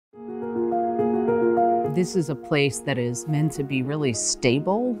This is a place that is meant to be really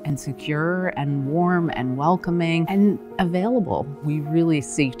stable and secure and warm and welcoming and available. We really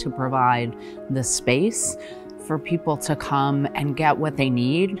seek to provide the space for people to come and get what they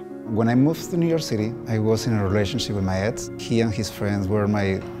need. When I moved to New York City, I was in a relationship with my ex. He and his friends were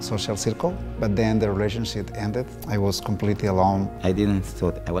my social circle, but then the relationship ended. I was completely alone. I didn't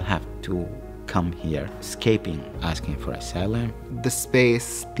thought I would have to come here, escaping, asking for asylum. The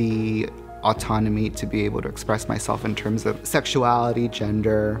space, the autonomy to be able to express myself in terms of sexuality,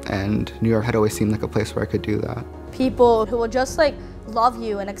 gender, and New York had always seemed like a place where I could do that. People who will just love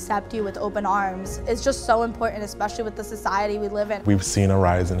you and accept you with open arms is just so important, especially with the society we live in. We've seen a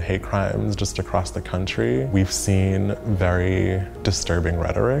rise in hate crimes just across the country. We've seen very disturbing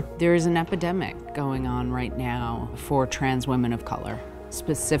rhetoric. There is an epidemic going on right now for trans women of color,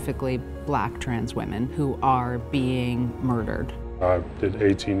 specifically Black trans women who are being murdered. I did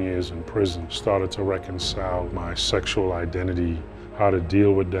 18 years in prison, started to reconcile my sexual identity, how to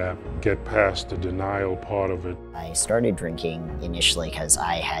deal with that, get past the denial part of it. I started drinking initially because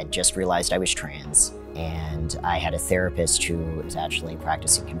I had just realized I was trans, and I had a therapist who was actually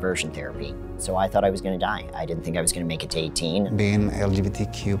practicing conversion therapy. So I thought I was going to die. I didn't think I was going to make it to 18. Being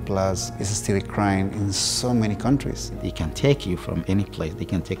LGBTQ+ is still a crime in so many countries. They can take you from any place. They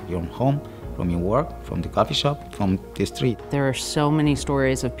can take you from home, from your work, from the coffee shop, from the street. There are so many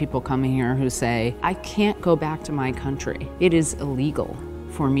stories of people coming here who say, I can't go back to my country. It is illegal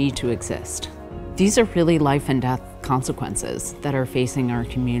for me to exist. These are really life and death consequences that are facing our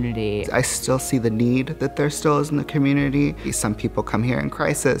community. I still see the need that there still is in the community. Some people come here in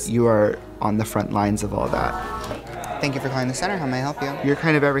crisis. You are on the front lines of all that. Thank you for calling the center. How may I help you? You're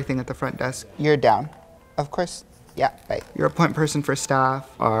kind of everything at the front desk. You're down. Of course. Yeah, right. You're a point person for staff,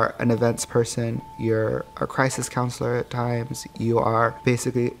 are an events person, you're a crisis counselor at times, you are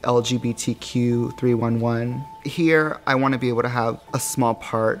basically LGBTQ 311. Here, I want to be able to have a small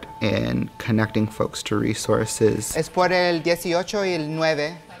part in connecting folks to resources. Es por el 18 y el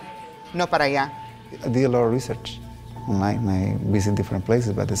 9, no para allá. I did a lot of research online. I visited different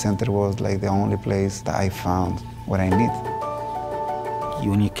places, but the center was like the only place that I found what I need.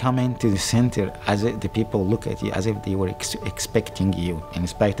 When you come into the center, as if the people look at you as if they were expecting you, in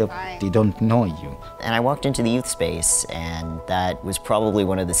spite of they don't know you. And I walked into the youth space, and that was probably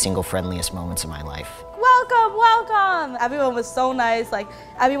one of the single friendliest moments of my life. Welcome, welcome! Everyone was so nice.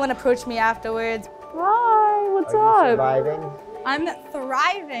 Everyone approached me afterwards. Hi, what's up? Surviving? I'm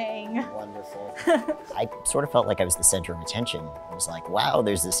thriving. Wonderful. I sort of felt like I was the center of attention. I was like, wow,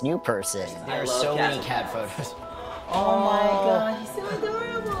 there's this new person. There are so many cat photos. Oh my God, he's so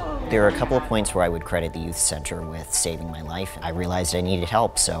adorable. There are a couple of points where I would credit the youth center with saving my life. I realized I needed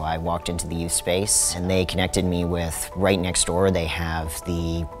help, so I walked into the youth space, and they connected me with, right next door, they have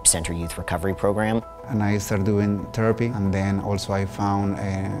the Center Youth Recovery Program. And I started doing therapy, and then also I found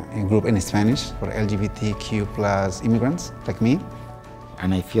a group in Spanish for LGBTQ+ immigrants like me.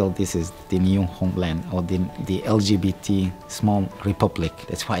 And I feel this is the new homeland, or the LGBT small republic.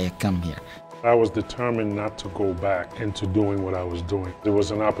 That's why I come here. I was determined not to go back into doing what I was doing. There was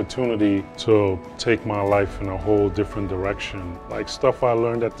an opportunity to take my life in a whole different direction. Like stuff I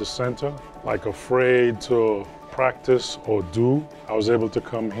learned at the center, like afraid to practice or do. I was able to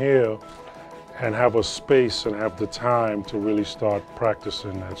come here and have a space and have the time to really start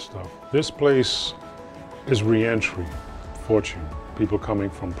practicing that stuff. This place is re-entry, fortune. People coming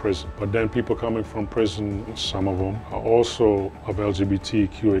from prison. But then people coming from prison, some of them are also of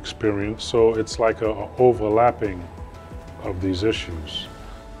LGBTQ experience. So it's like a overlapping of these issues.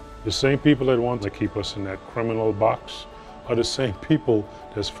 The same people that want to keep us in that criminal box are the same people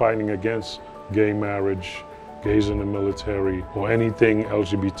that's fighting against gay marriage, gays in the military, or anything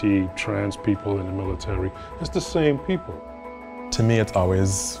LGBT, trans people in the military. It's the same people. To me, it's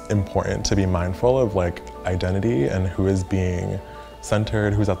always important to be mindful of identity and who is being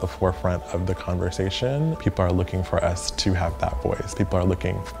centered, who's at the forefront of the conversation. People are looking for us to have that voice. People are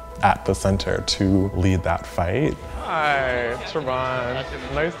looking at the center to lead that fight. Hi, Trevon.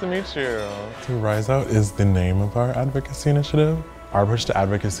 Nice to meet you. So Rise Out is the name of our advocacy initiative. Our approach to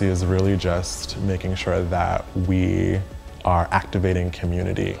advocacy is really just making sure that we are activating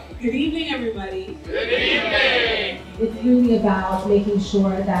community. Good evening, everybody. Good evening. It's really about making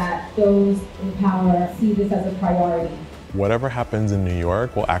sure that those in power see this as a priority. Whatever happens in New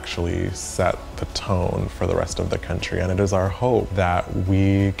York will actually set the tone for the rest of the country, and it is our hope that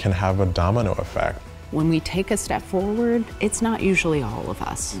we can have a domino effect. When we take a step forward, it's not usually all of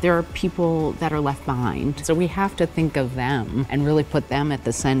us. There are people that are left behind, so we have to think of them and really put them at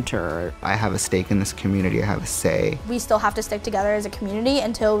the center. I have a stake in this community, I have a say. We still have to stick together as a community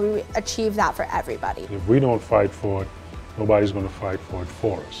until we achieve that for everybody. If we don't fight for it, nobody's going to fight for it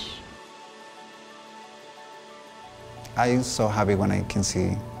for us. I'm so happy when I can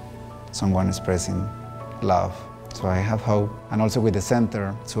see someone expressing love. So I have hope, and also with the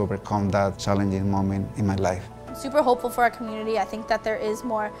center to overcome that challenging moment in my life. I'm super hopeful for our community. I think that there is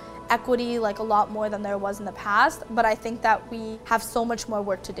more equity, like a lot more than there was in the past, but I think that we have so much more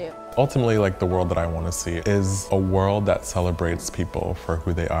work to do. Ultimately, like the world that I want to see is a world that celebrates people for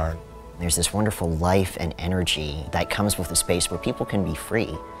who they are. There's this wonderful life and energy that comes with a space where people can be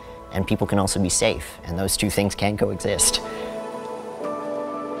free and people can also be safe, and those two things can coexist.